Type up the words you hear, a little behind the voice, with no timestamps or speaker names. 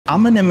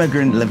I'm an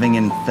immigrant living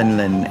in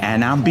Finland,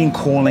 and I've been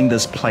calling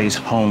this place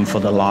home for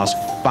the last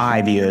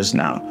 5 years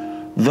now.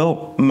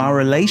 Though my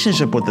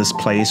relationship with this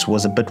place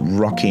was a bit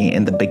rocky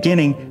in the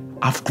beginning,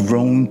 I've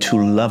grown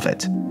to love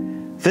it.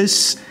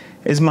 This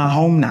is my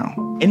home now.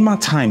 In my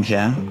time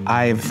here,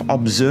 I've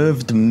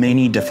observed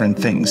many different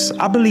things.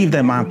 I believe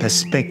that my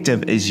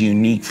perspective is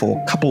unique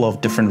for a couple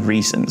of different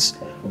reasons.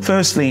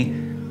 Firstly,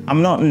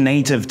 I'm not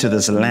native to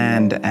this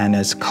land and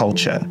its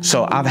culture,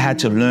 so I've had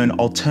to learn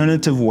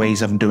alternative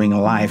ways of doing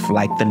life,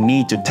 like the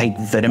need to take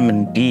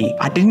vitamin D.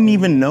 I didn't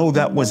even know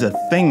that was a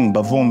thing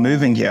before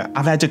moving here.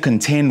 I've had to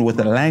contend with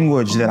a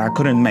language that I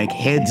couldn't make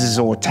heads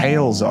or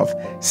tails of.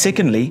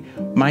 Secondly,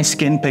 my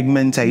skin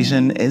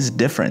pigmentation is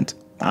different.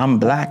 I'm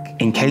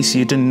black, in case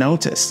you didn't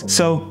notice.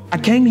 So I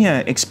came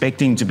here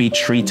expecting to be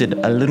treated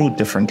a little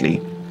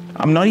differently.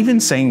 I'm not even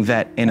saying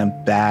that in a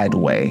bad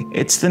way.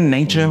 It's the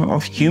nature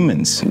of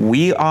humans.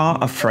 We are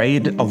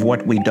afraid of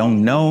what we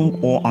don't know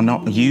or are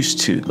not used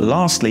to.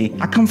 Lastly,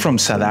 I come from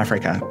South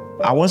Africa.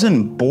 I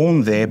wasn't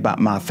born there, but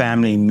my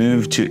family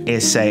moved to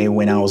SA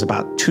when I was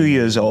about 2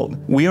 years old.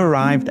 We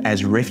arrived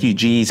as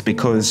refugees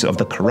because of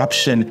the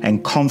corruption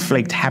and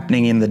conflict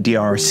happening in the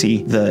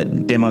DRC, the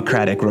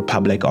Democratic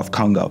Republic of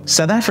Congo.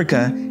 South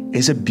Africa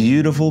is a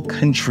beautiful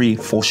country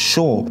for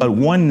sure, but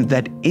one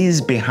that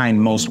is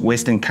behind most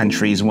Western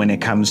countries when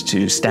it comes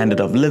to standard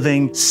of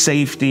living,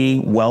 safety,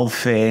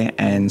 welfare,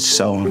 and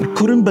so on. I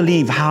couldn't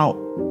believe how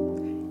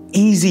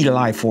easy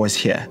life was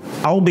here.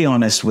 I'll be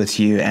honest with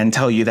you and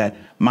tell you that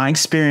my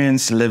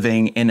experience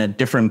living in a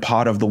different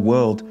part of the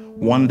world,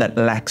 one that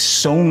lacks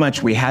so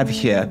much we have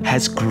here,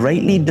 has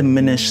greatly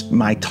diminished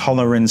my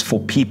tolerance for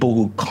people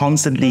who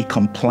constantly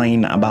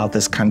complain about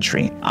this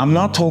country. I'm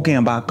not talking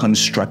about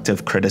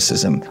constructive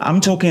criticism.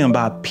 I'm talking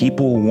about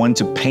people who want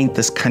to paint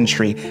this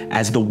country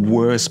as the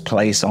worst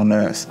place on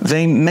earth.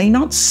 They may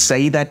not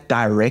say that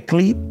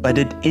directly, but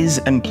it is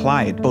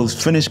implied,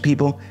 both Finnish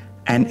people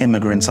and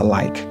immigrants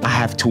alike. I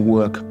have to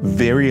work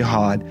very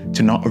hard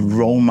to not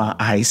roll my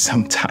eyes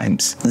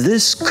sometimes.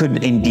 This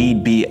could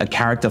indeed be a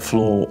character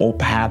flaw, or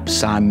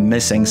perhaps I'm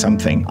missing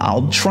something.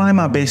 I'll try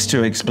my best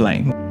to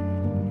explain.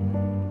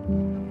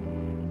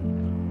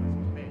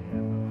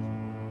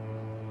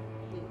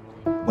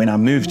 When I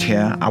moved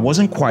here, I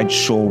wasn't quite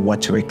sure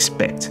what to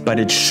expect, but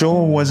it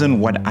sure wasn't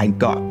what I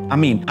got. I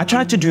mean, I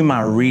tried to do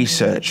my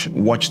research,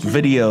 watched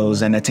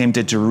videos, and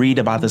attempted to read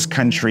about this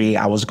country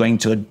I was going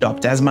to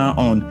adopt as my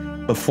own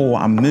before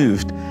I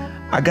moved.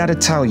 I gotta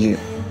tell you,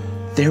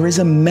 there is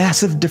a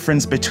massive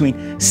difference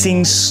between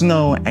seeing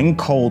snow and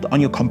cold on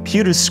your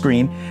computer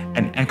screen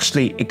and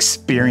actually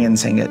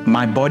experiencing it.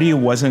 My body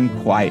wasn't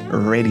quite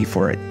ready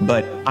for it,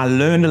 but I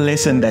learned a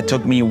lesson that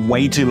took me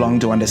way too long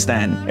to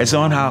understand. It's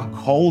not how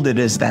cold it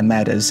is that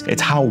matters,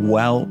 it's how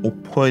well or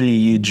poorly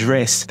you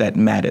dress that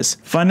matters.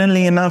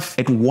 Funnily enough,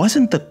 it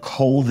wasn't the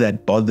cold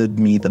that bothered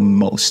me the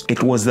most.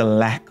 It was the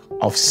lack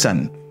of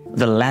sun.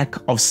 The lack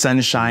of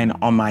sunshine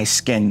on my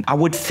skin. I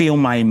would feel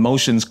my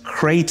emotions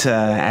crater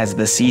as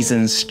the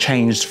seasons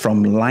changed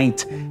from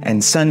light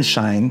and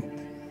sunshine,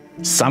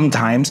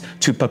 sometimes,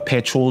 to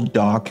perpetual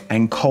dark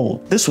and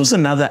cold. This was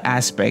another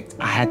aspect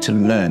I had to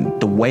learn.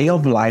 The way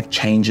of life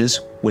changes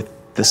with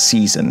the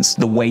seasons,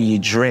 the way you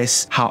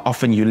dress, how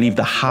often you leave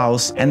the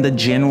house, and the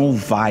general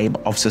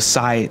vibe of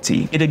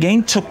society. It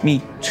again took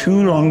me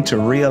too long to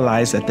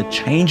realize that the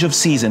change of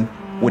season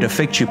would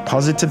affect you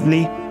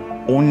positively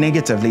or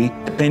negatively,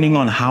 depending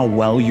on how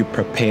well you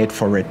prepared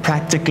for it,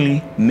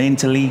 practically,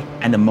 mentally,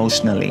 and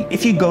emotionally.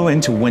 If you go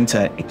into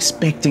winter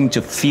expecting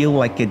to feel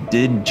like it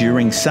did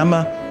during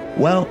summer,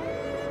 well,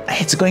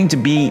 it's going to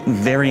be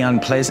very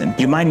unpleasant.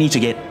 You might need to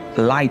get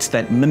lights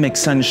that mimic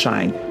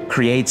sunshine,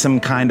 create some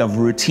kind of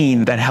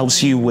routine that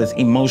helps you with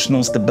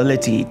emotional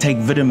stability, take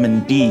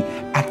vitamin D,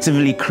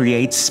 actively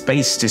create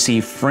space to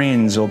see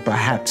friends or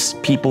perhaps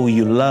people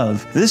you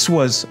love. This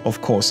was,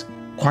 of course,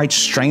 quite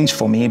strange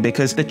for me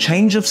because the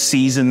change of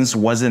seasons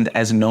wasn't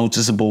as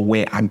noticeable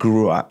where I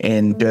grew up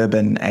in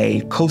Durban,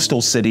 a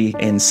coastal city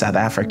in South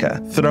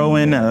Africa. Throw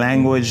in a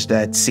language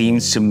that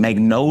seems to make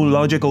no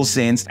logical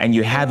sense and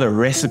you have a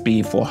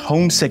recipe for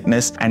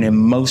homesickness and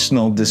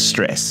emotional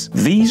distress.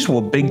 These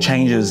were big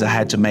changes I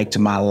had to make to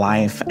my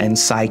life and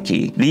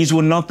psyche. These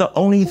were not the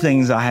only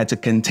things I had to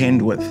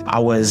contend with. I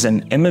was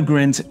an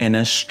immigrant in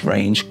a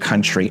strange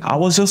country. I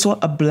was also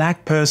a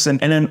black person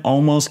in an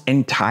almost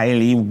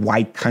entirely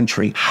white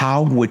country.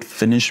 How would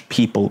Finnish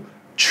people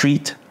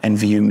treat and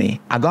view me?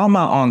 I got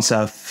my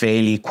answer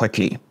fairly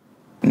quickly.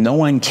 No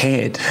one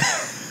cared.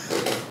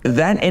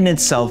 That in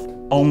itself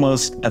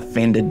almost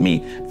offended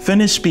me.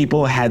 Finnish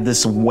people had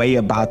this way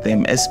about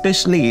them,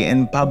 especially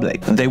in public.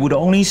 They would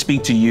only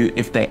speak to you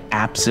if they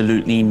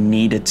absolutely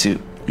needed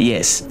to.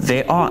 Yes,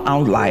 there are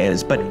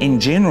outliers, but in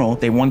general,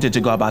 they wanted to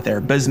go about their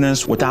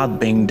business without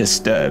being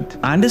disturbed.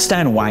 I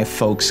understand why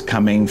folks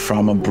coming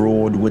from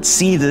abroad would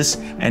see this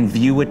and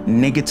view it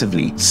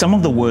negatively. Some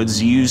of the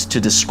words used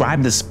to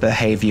describe this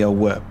behavior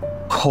were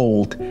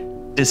cold,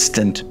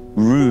 distant,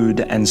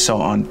 rude, and so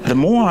on. The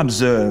more I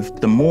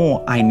observed, the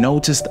more I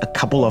noticed a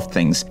couple of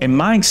things. In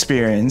my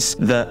experience,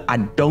 the "I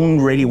don't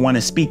really want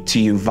to speak to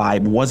you"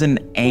 vibe wasn't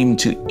aimed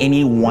to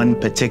any one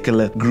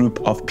particular group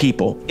of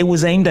people. It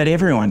was aimed at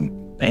everyone.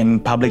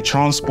 In public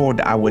transport,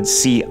 I would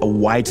see a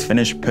white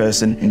Finnish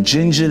person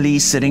gingerly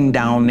sitting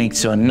down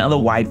next to another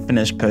white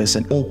Finnish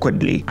person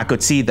awkwardly. I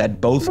could see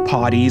that both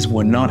parties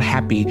were not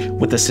happy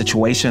with the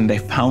situation they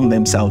found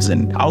themselves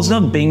in. I was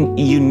not being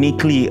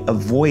uniquely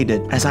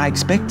avoided as I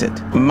expected.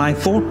 My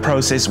thought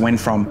process went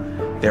from,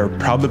 "They're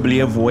probably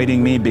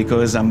avoiding me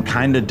because I'm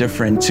kind of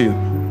different," to,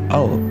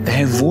 "Oh,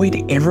 they avoid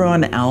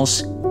everyone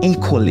else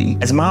equally."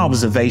 As my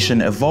observation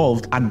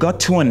evolved, I got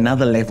to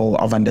another level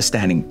of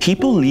understanding.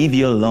 People leave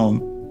you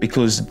alone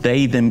because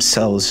they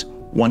themselves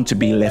want to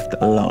be left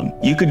alone.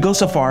 You could go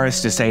so far as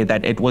to say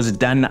that it was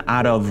done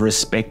out of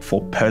respect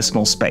for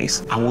personal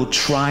space. I will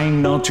try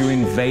not to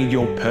invade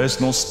your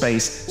personal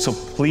space, so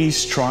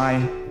please try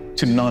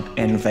to not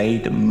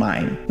invade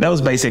mine. That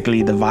was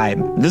basically the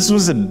vibe. This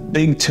was a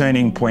big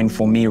turning point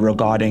for me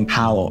regarding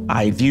how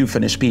I view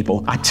Finnish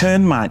people. I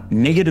turned my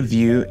negative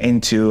view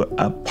into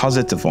a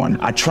positive one.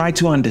 I tried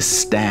to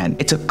understand.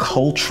 It's a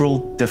cultural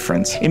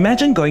difference.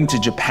 Imagine going to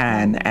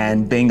Japan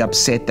and being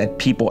upset that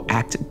people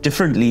act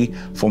differently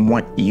from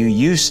what you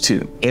used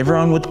to.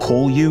 Everyone would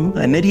call you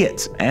an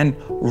idiot, and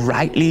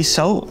rightly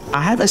so.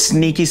 I have a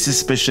sneaky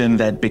suspicion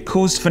that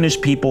because Finnish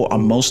people are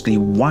mostly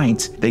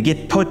white, they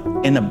get put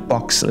in a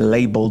box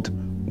labeled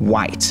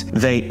white.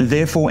 They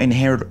therefore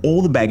inherit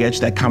all the baggage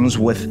that comes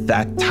with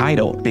that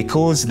title.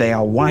 Because they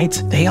are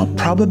white, they are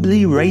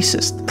probably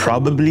racist,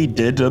 probably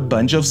did a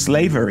bunch of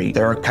slavery.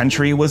 Their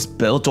country was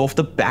built off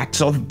the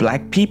backs of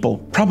black people,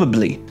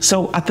 probably.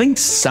 So I think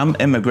some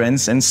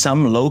immigrants and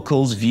some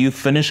locals view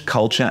Finnish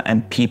culture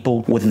and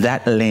people with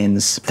that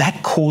lens.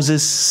 That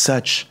causes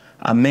such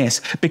a mess,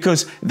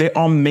 because there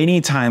are many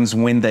times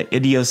when the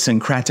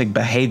idiosyncratic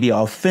behavior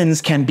of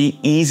Finns can be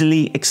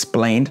easily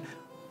explained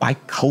by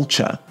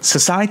culture.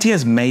 Society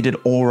has made it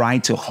all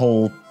right to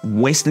hold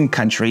Western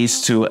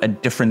countries to a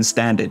different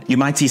standard. You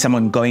might see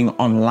someone going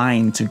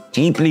online to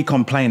deeply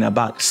complain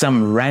about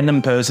some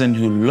random person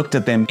who looked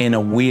at them in a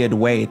weird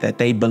way that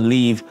they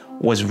believe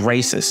was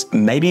racist.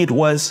 Maybe it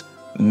was,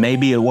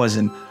 maybe it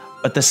wasn't.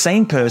 But the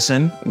same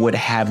person would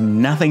have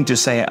nothing to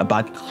say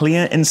about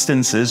clear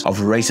instances of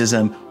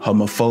racism,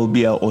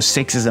 homophobia, or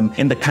sexism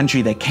in the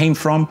country they came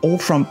from, or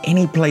from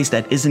any place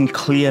that isn't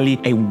clearly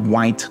a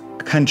white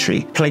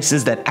country.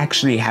 Places that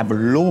actually have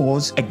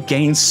laws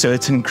against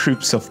certain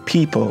groups of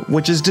people,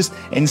 which is just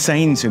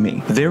insane to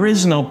me. There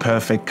is no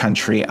perfect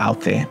country out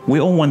there. We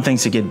all want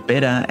things to get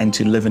better and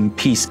to live in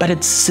peace, but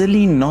it's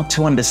silly not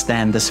to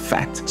understand this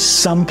fact.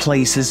 Some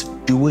places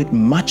do it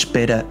much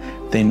better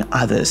than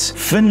others.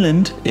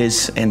 Finland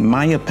is, in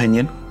my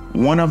opinion,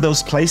 one of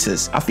those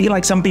places. I feel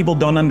like some people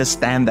don't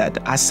understand that.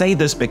 I say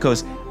this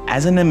because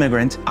as an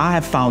immigrant, I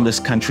have found this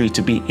country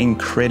to be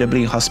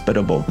incredibly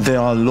hospitable. There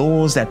are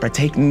laws that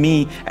protect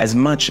me as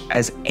much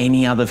as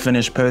any other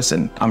Finnish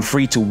person. I'm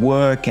free to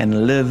work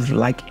and live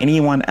like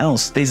anyone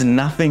else. There's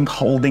nothing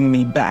holding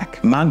me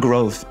back. My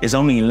growth is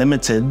only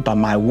limited by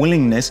my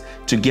willingness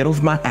to get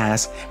off my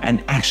ass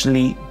and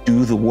actually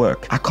do the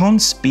work. I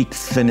can't speak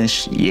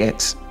Finnish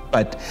yet,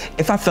 but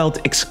if I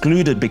felt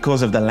excluded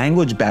because of the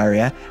language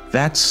barrier,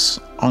 that's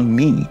on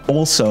me.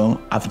 Also,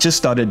 I've just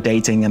started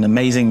dating an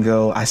amazing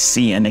girl I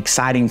see an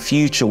exciting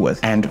future with,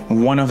 and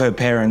one of her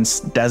parents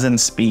doesn't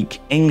speak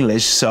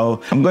English,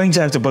 so I'm going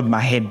to have to put my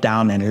head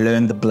down and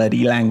learn the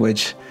bloody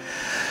language.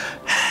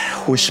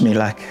 Wish me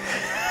luck.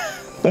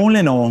 All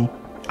in all,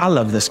 I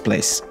love this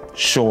place.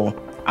 Sure,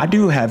 I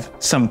do have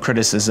some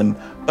criticism,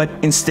 but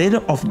instead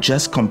of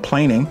just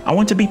complaining, I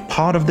want to be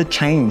part of the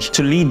change,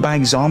 to lead by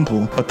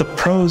example. But the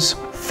pros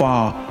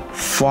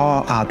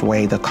far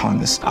outweigh the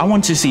cons. I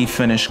want to see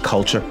Finnish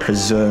culture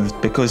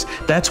preserved, because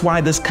that's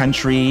why this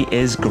country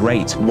is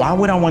great. Why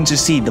would I want to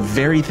see the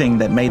very thing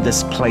that made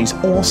this place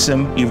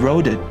awesome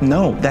eroded?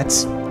 No,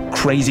 that's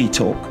crazy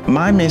talk.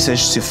 My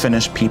message to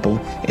Finnish people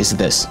is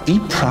this: be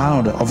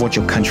proud of what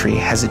your country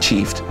has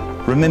achieved.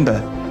 Remember,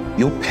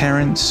 your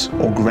parents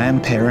or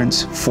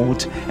grandparents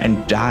fought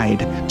and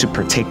died to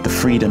protect the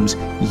freedoms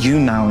you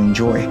now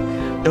enjoy.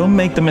 Don't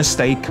make the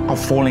mistake of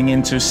falling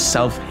into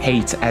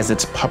self-hate as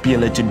it's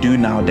popular to do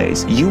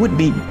nowadays. You would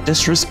be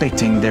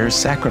disrespecting their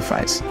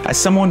sacrifice. As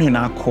someone who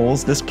now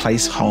calls this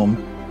place home,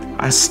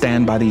 I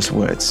stand by these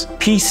words.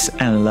 Peace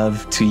and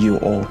love to you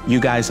all. You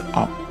guys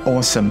are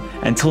awesome.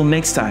 Until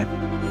next time,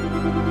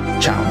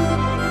 ciao.